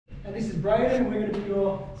And this is Braden, and we're going to be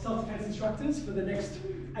your self-defense instructors for the next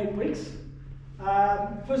 8 weeks.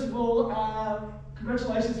 First of all,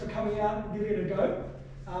 congratulations for coming out and giving it a go.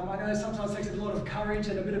 I know sometimes it takes a lot of courage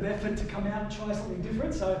and a bit of effort to come out and try something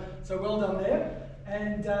different, so well done there.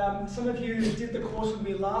 And some of you did the course with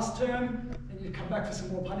me last term, and you've come back for some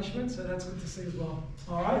more punishment, so that's good to see as well.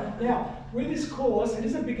 All right, now, with this course, it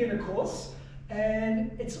is a beginner course,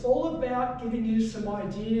 and it's all about giving you some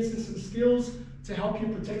ideas and some skills to help you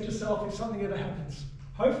protect yourself if something ever happens.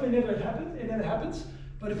 Hopefully it never happens,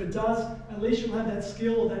 but if it does, at least you'll have that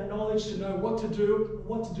skill or that knowledge to know what to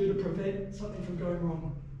do to prevent something from going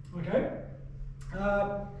wrong, okay?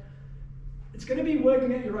 It's going to be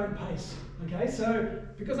working at your own pace, okay? So,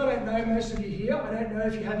 because I don't know most of you here, I don't know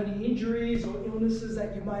if you have any injuries or illnesses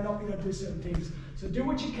that you might not be able to do certain things. So do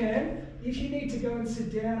what you can. If you need to go and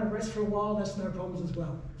sit down and rest for a while, that's no problems as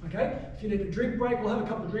well, okay? If you need a drink break, we'll have a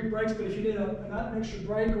couple of drink breaks, but if you need an extra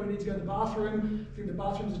break or you need to go to the bathroom, I think the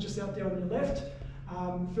bathrooms are just out there on your left,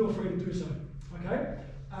 feel free to do so, okay?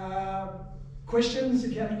 Questions,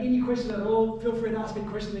 if you have any questions at all, feel free to ask me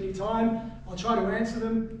questions anytime. I'll try to answer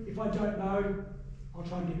them. If I don't know, I'll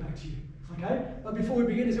try and get back to you, okay? But before we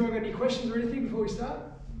begin, has anyone got any questions or anything before we start?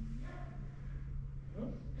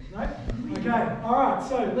 No? Okay, all right,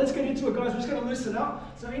 so let's get into it, guys. We're just going to loosen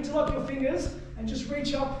up. So interlock your fingers and just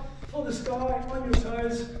reach up for the sky on your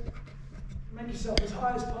toes. Make yourself as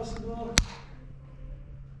high as possible.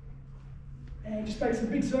 And just make some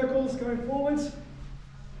big circles going forwards.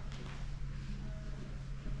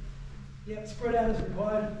 Yep, spread out as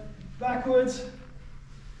required. Backwards.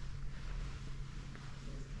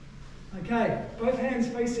 Okay, both hands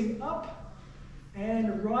facing up.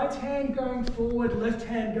 And right hand going forward, left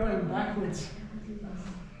hand going backwards.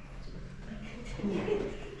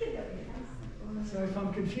 So if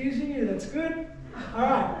I'm confusing you, that's good. All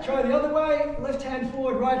right, try the other way. Left hand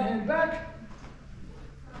forward, right hand back.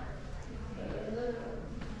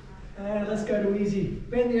 And let's go to easy.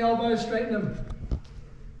 Bend the elbows, straighten them.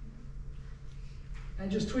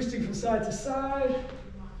 And just twisting from side to side.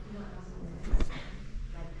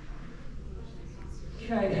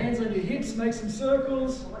 Okay, hands on your hips, make some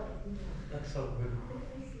circles. That's so good.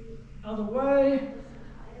 Other way.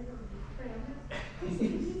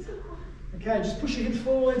 Okay, just push your hips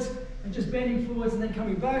forwards and just bending forwards and then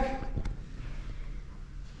coming back.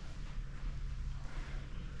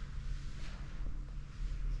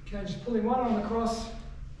 Okay, just pulling one arm across,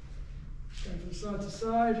 going from side to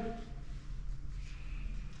side.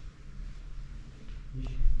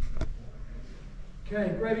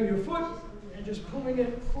 Okay, grabbing your foot and just pulling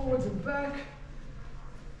it forwards and back.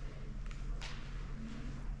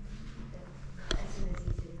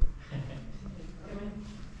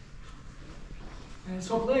 And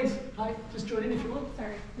swap legs. Hi, just join in if you want.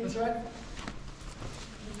 Sorry. That's right.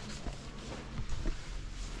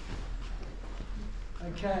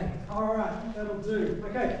 Okay, all right, that'll do.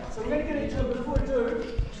 Okay, so we're going to get into it, but before we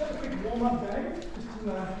do, just have a quick warm-up game, just to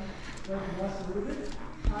make it nice a little bit.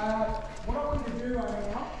 What I want to do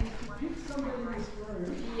right now is to pick somebody in this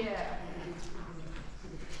room. Yeah.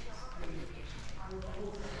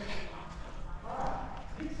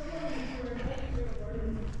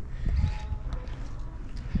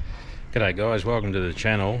 G'day guys, welcome to the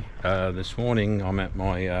channel. This morning I'm at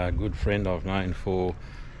my good friend I've known for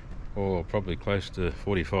probably close to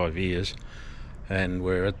 45 years, and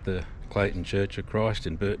we're at the Clayton Church of Christ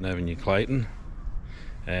in Burton Avenue, Clayton,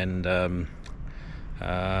 and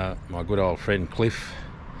my good old friend Cliff,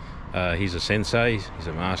 he's a sensei, he's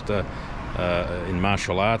a master in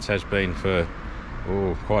martial arts, has been for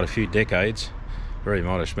quite a few decades, very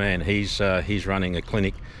modest man. He's running a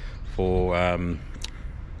clinic for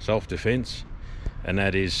self-defense, and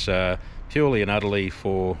that is purely and utterly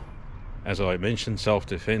for, as I mentioned,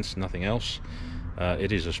 self-defense, nothing else.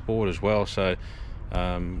 It is a sport as well, so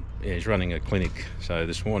he's running a clinic. So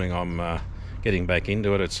this morning I'm getting back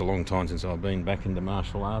into it. It's a long time since I've been back into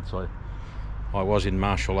martial arts. I was in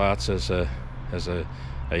martial arts as a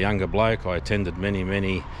younger bloke. I attended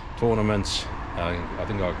many tournaments. I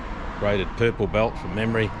think I graded purple belt from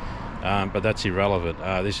memory, but that's irrelevant.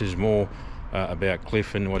 This is more about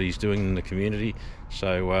Cliff and what he's doing in the community.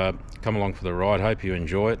 So come along for the ride. Hope you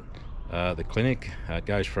enjoy it. The clinic, it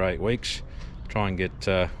goes for 8 weeks. Try and get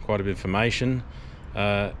quite a bit of information.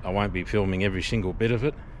 I won't be filming every single bit of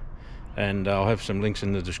it, and I'll have some links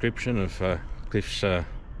in the description of Cliff's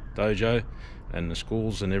dojo and the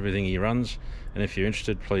schools and everything he runs, and if you're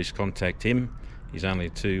interested, please contact him. He's only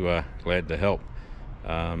too glad to help.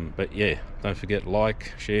 But yeah, don't forget,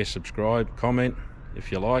 like, share, subscribe, comment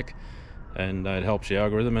if you like, and it helps the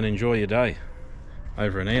algorithm. And enjoy your day.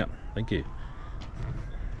 Over and out. Thank you.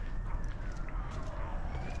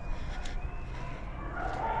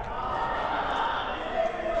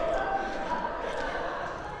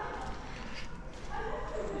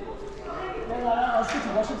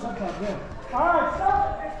 Yeah. Alright,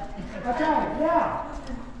 stop. Okay, now,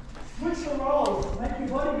 switch the roles. Make your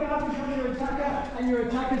bodyguard become your attacker, and your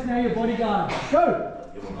attacker's now your bodyguard. Go!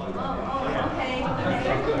 Okay.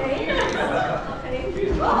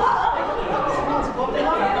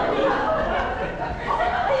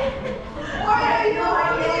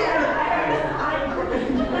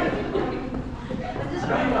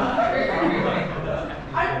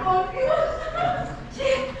 I'm confused.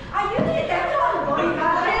 Are you the attacker or the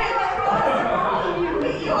bodyguard?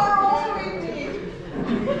 You are also with me.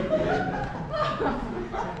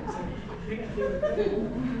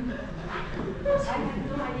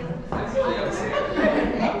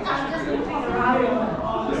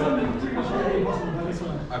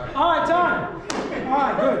 Alright, time.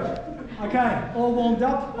 Alright, good. Okay, all warmed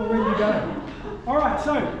up, all ready to go. Alright,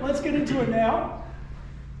 so let's get into it now.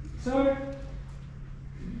 So,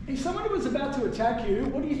 if someone was about to attack you,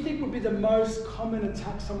 what do you think would be the most common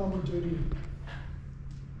attack someone would do to you?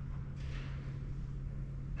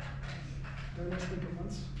 Don't think at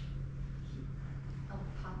once.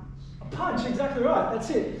 A punch, exactly right, that's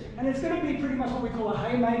it. And it's going to be pretty much what we call a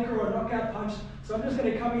haymaker or a knockout punch. So I'm just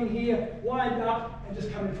going to come in here, wind up, and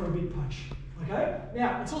just come in for a big punch. Okay?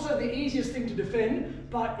 Now, it's also the easiest thing to defend,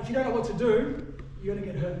 but if you don't know what to do, you're going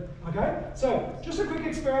to get hurt. Okay? So, just a quick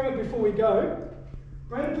experiment before we go.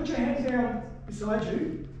 Brandon, put your hands down beside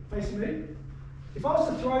you, facing me. If I was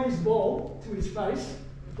to throw this ball to his face,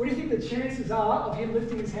 what do you think the chances are of him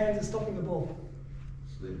lifting his hands and stopping the ball?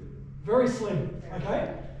 Slim. Very slim.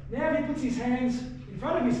 Okay? Now if he puts his hands in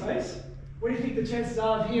front of his face, what do you think the chances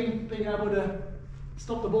are of him being able to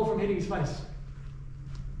stop the ball from hitting his face?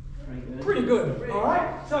 Pretty good. All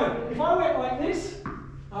right? So if I went like this,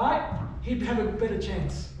 all right, he'd have a better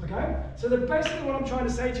chance. Okay? So basically what I'm trying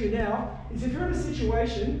to say to you now is if you're in a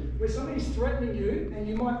situation where somebody's threatening you and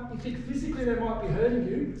you think physically they might be hurting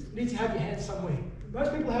you, you need to have your hands somewhere.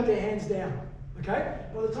 Most people have their hands down. Okay?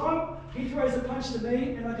 By the time he throws a punch to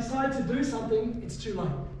me and I decide to do something, it's too late.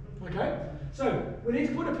 Okay? So we need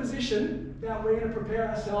to put a position that we're going to prepare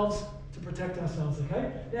ourselves to protect ourselves.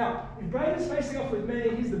 Okay? Now, if Braden's facing off with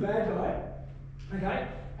me, he's the bad guy. Okay?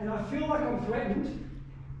 And I feel like I'm threatened,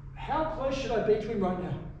 how close should I be to him right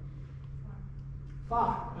now?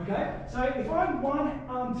 Far. Okay? So if I'm one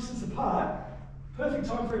arm distance apart, perfect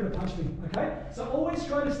time for him to punch me. Okay? So always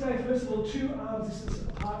try to stay, first of all, 2 arms distance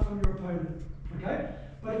apart from your opponent. Okay?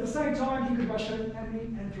 But at the same time, he could rush in at me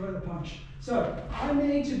and throw the punch. So I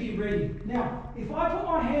need to be ready. Now, if I put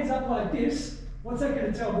my hands up like this, what's that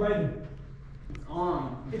going to tell Braden?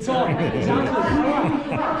 On. It's on. Exactly. All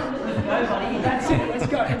right. That's it. Let's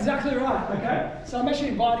go. Exactly right. Okay? So I'm actually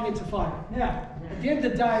inviting him to fight. Now, at the end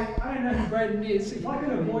of the day, I don't know who Braden is. If I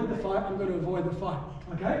can avoid the fight, I'm going to avoid the fight.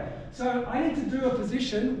 Okay? So I need to do a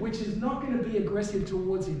position which is not going to be aggressive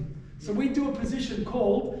towards him. So we do a position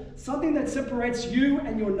called something that separates you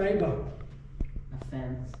and your neighbor. A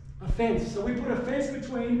fence. A fence. So we put a fence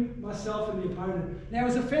between myself and the opponent. Now,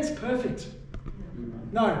 is a fence perfect?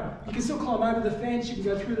 No. You can still climb over the fence, you can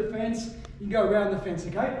go through the fence, you can go around the fence,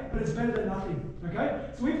 okay? But it's better than nothing, okay?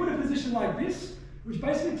 So we put a position like this, which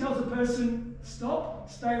basically tells the person, stop,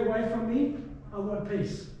 stay away from me, I want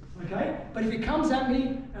peace, okay? But if he comes at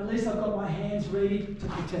me, at least I've got my hands ready to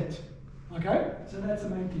protect, okay? So that's the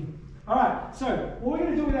main thing. All right, so what we're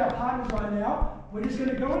going to do with our partners right now, we're just going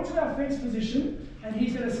to go into our fence position, and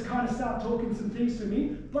he's going to kind of start talking some things to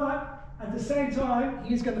me, but at the same time,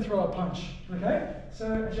 he's going to throw a punch, okay?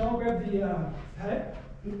 So, I'll grab the pad.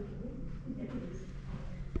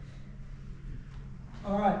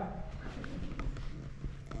 All right.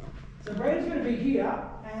 So, Braden's going to be here,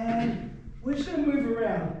 and we're just going to move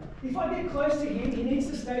around. If I get close to him, he needs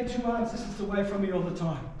to stay 2 arms distance away from me all the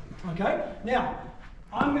time, okay? Now,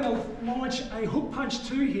 I'm going to launch a hook punch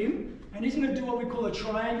to him, and he's going to do what we call a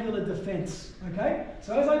triangular defense, okay?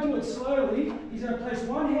 So as I do it slowly, he's going to place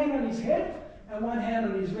one hand on his head and one hand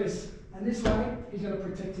on his wrist. And this way, he's going to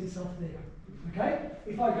protect himself there, okay?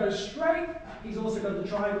 If I go straight, he's also got the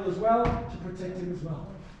triangle as well to protect him as well.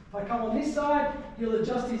 If I come on this side, he'll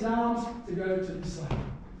adjust his arms to go to this side,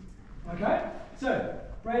 okay? So,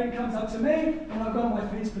 Braden comes up to me, and I've got my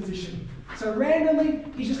fence position. So randomly,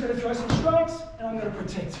 he's just going to throw some strikes, and I'm going to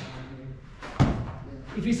protect him.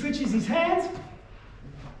 If he switches his hands,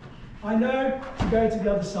 I know to go to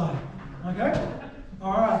the other side. Okay?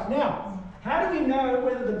 All right. Now, how do we know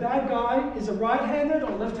whether the bad guy is a right-handed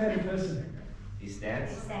or left-handed person? He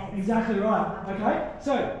stands. Exactly right. Okay?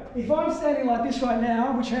 So, if I'm standing like this right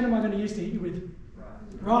now, which hand am I going to use to hit you with?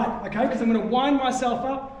 Right. Okay? Because I'm going to wind myself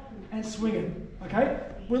up and swing it. Okay?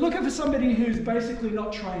 we're looking for somebody who's basically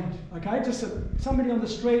not trained, okay? Just somebody on the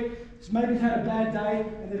street who's maybe had a bad day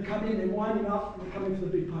and they're coming in, they're winding up and they're coming for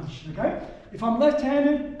the big punch, okay? If I'm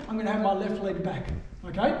left-handed, I'm gonna have my left leg back,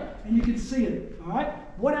 okay? And you can see it, all right?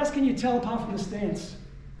 What else can you tell apart from the stance?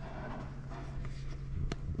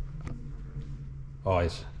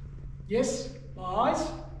 Eyes. Yes, my eyes.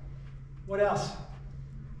 What else?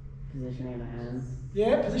 Positioning of the hands.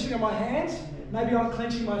 Yeah, positioning of my hands. Maybe I'm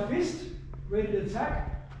clenching my fist, ready to attack.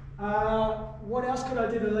 What else could I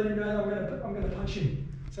do to let you know that I'm going to punch him?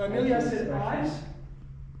 So Amelia said eyes.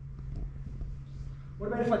 What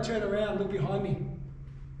about if I turn around, look behind me?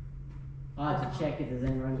 To check if there's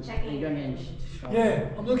anyone. Checking. You're going to shot. Yeah,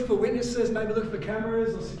 I'm looking for witnesses, maybe looking for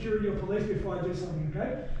cameras or security or police before I do something,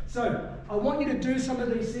 okay? So, I want you to do some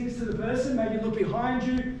of these things to the person, maybe look behind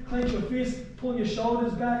you, clench your fist, pull your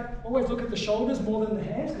shoulders back. Always look at the shoulders more than the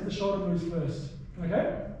hands because the shoulder moves first,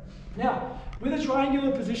 okay? Now, with a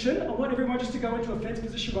triangular position, I want everyone just to go into a fence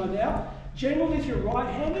position right now. Generally, if you're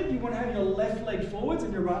right-handed, you want to have your left leg forwards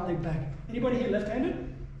and your right leg back. Anybody here left-handed?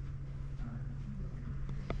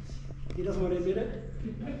 He doesn't want to admit it.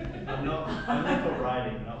 I'm not for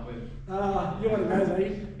riding, not with. You're one of those, are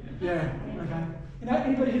you? Yeah, okay. You know,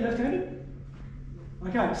 anybody here left-handed?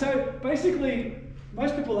 Okay, so basically,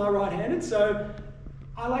 most people are right-handed, so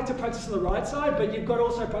I like to practice on the right side, but you've got to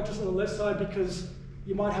also practice on the left side because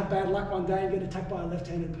you might have bad luck one day and get attacked by a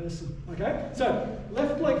left-handed person, okay? So,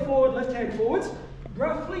 left leg forward, left hand forwards.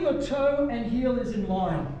 Roughly your toe and heel is in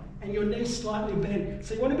line, and your knee slightly bent.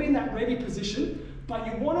 So you want to be in that ready position, but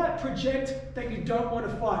you want to project that you don't want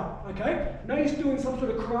to fight, okay? No use doing some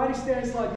sort of karate stance like